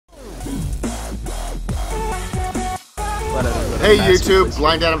Hey YouTube,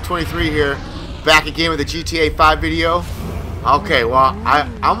 Blind Adam 23 here, back again with a GTA 5 video. Okay, well,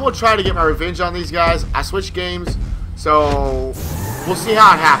 I'm gonna try to get my revenge on these guys. I switched games, so we'll see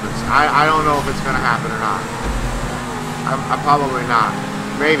how it happens. I don't know if it's gonna happen or not. I'm probably not.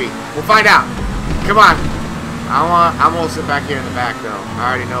 Maybe. We'll find out. Come on. I'm gonna sit back here in the back though.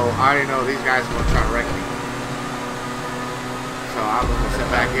 I already know these guys are gonna try to wreck me. So I'm gonna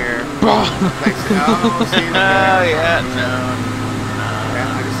sit back here. See the Oh yeah, no. Yeah,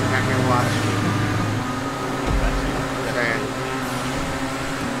 I just sit back here and watch. Saying.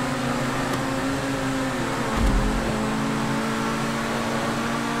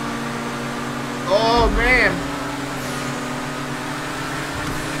 Oh man.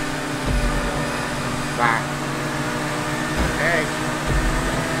 Back. Hey.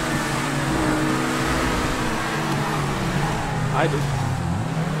 I did.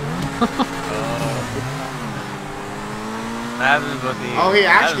 Oh, he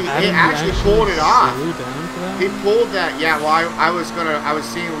actually pulled it off. He pulled that. Yeah. Well, I was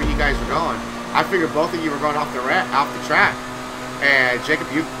seeing where you guys were going. I figured both of you were going off the track. And Jacob,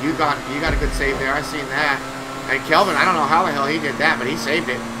 you got a good save there. I seen that. And Kelvin, I don't know how the hell he did that, but he saved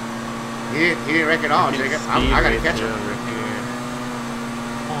it. He didn't wreck it all, Jacob. I gotta catch him.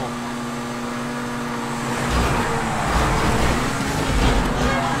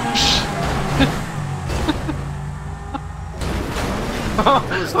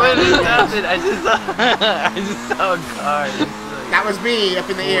 What is happening? I just saw a car. That was me up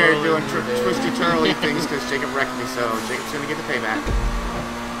in the air doing twisty twirly things because Jacob wrecked me, so Jacob's gonna get the payback.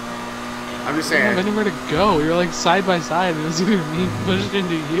 I'm just saying. You don't have anywhere to go. You're like side by side. It was either me pushed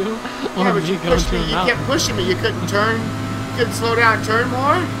into you or yeah, but me you going pushed to me. a You mountain. kept pushing me. You couldn't turn. You couldn't slow down and turn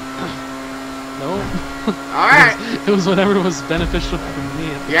more. No. All right. It was whatever was beneficial for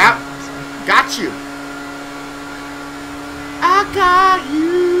me. Yeah. Got you. I got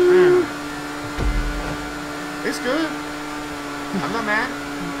you. It's good. I'm not mad.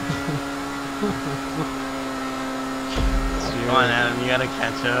 Come on, Adam, you gotta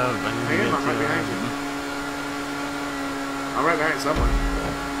catch up. I'm right behind you. I'm right behind someone.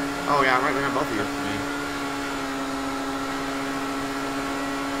 Oh yeah, I'm right behind both of you.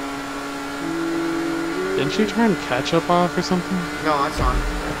 Didn't you turn ketchup off or something? No, that's on.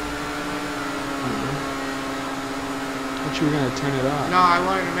 I thought you were gonna turn it off. No, I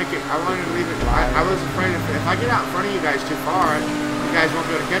wanted to make it. I wanted to leave it. I was afraid if I get out in front of you guys too far, you guys won't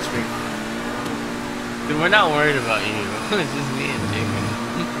be able to catch me. Dude, we're not worried about you. It's just me and Jacob.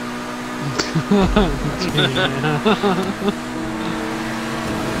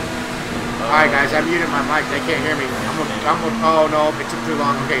 Alright guys, I muted my mic. They can't hear me. Oh no, it took too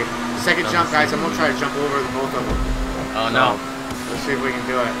long. Okay, second jump, guys. I'm gonna try to jump over both of them. Oh no. Let's see if we can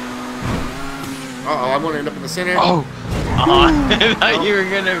do it. Uh-oh, I'm gonna end up in the center. Oh! I thought you were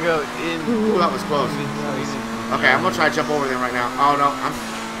gonna go in. Ooh, that was close. Okay, I'm gonna try to jump over them right now. Oh no,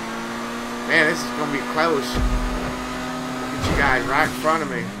 man, this is gonna be close. Look at you guys right in front of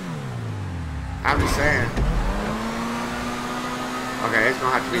me. I'm just saying. Okay, it's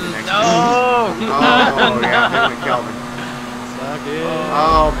gonna have to be the next one. No! Oh yeah, I'm hitting Kelvin. Suck it.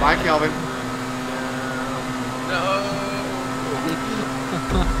 Oh, bye Kelvin. No!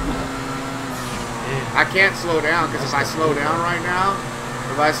 I can't slow down because if I slow down right now,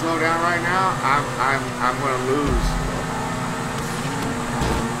 I'm gonna lose.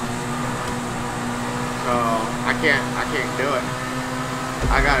 So I can't do it.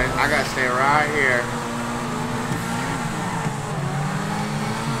 I gotta stay right here.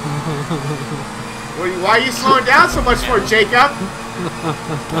 Why are you slowing down so much for, Jacob?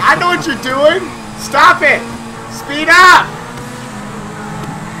 I know what you're doing. Stop it. Speed up.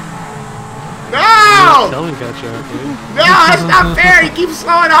 No! Kelvin got you out, dude. No, that's not fair. He keeps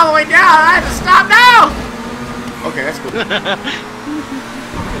slowing all the way down. I have to stop now. Okay, that's cool.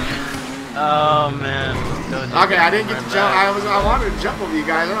 Oh man. Okay, I didn't get to jump. I wanted to jump over you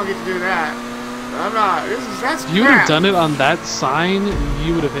guys. I don't get to do that. I'm not. That's You would have crap. done it on that sign.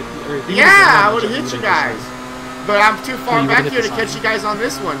 You would have hit. Yeah, I would have hit you guys. But I'm too far you back would've here hit to the catch you guys on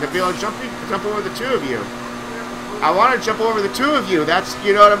this one to be able to jump over the two of you. I want to jump over the two of you. That's,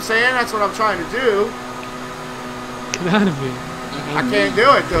 you know what I'm saying? That's what I'm trying to do. Get out of here. I can't do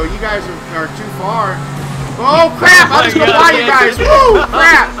it though. You guys are too far. Oh crap! I'm just gonna buy you guys. Woo!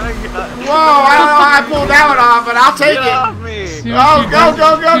 Crap! Whoa! I don't know how I pulled that one off, but I'll take it. Oh, go!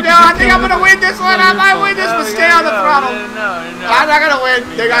 I think I'm gonna win this one. I might win this, but stay on the throttle. I'm not gonna win.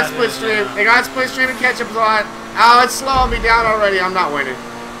 They got split stream. They got split stream and ketchup on. Oh, it's slowing me down already. I'm not winning.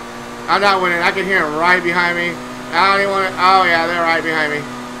 I can hear them right behind me. I don't even want to. Oh yeah, they're right behind me.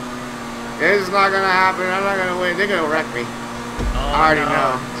 It's not gonna happen. I'm not gonna win. They're gonna wreck me. Oh, I already no,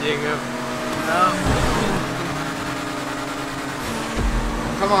 know. Jacob. No.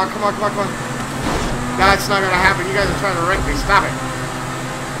 Come on, come on, come on, come on. That's not gonna happen. You guys are trying to wreck me. Stop it.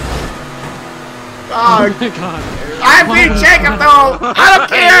 Oh Oh, my god. I beat Jacob though. I don't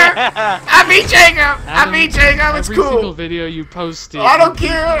care. I beat Jacob. I beat Jacob. It's Every single cool. video you posted. I don't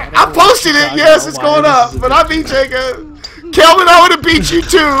care. I'm posting it. Yes, it's going up. But I beat Jacob. Kelvin, I would have beat you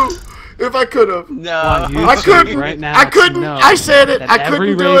too if I could have. No. I couldn't. Right now I couldn't. to know I said it. that I couldn't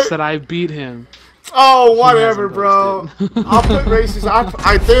every do race it. that I beat him. Oh, whatever, hasn't bro. posted. I'll put races.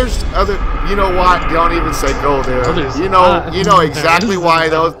 There's other. You know what? Don't even say go there. Oh, there's You know. not. You know exactly There why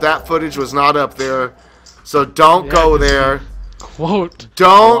isn't. that footage was not up there. So don't Yeah, go 'cause there. Quote.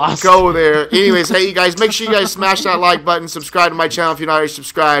 Don't lost. go there. Anyways, hey, you guys, make sure you guys smash that like button. Subscribe to my channel if you're not already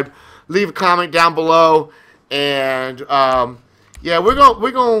subscribed. Leave a comment down below, and yeah, we're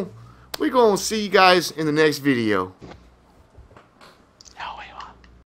gonna see you guys in the next video.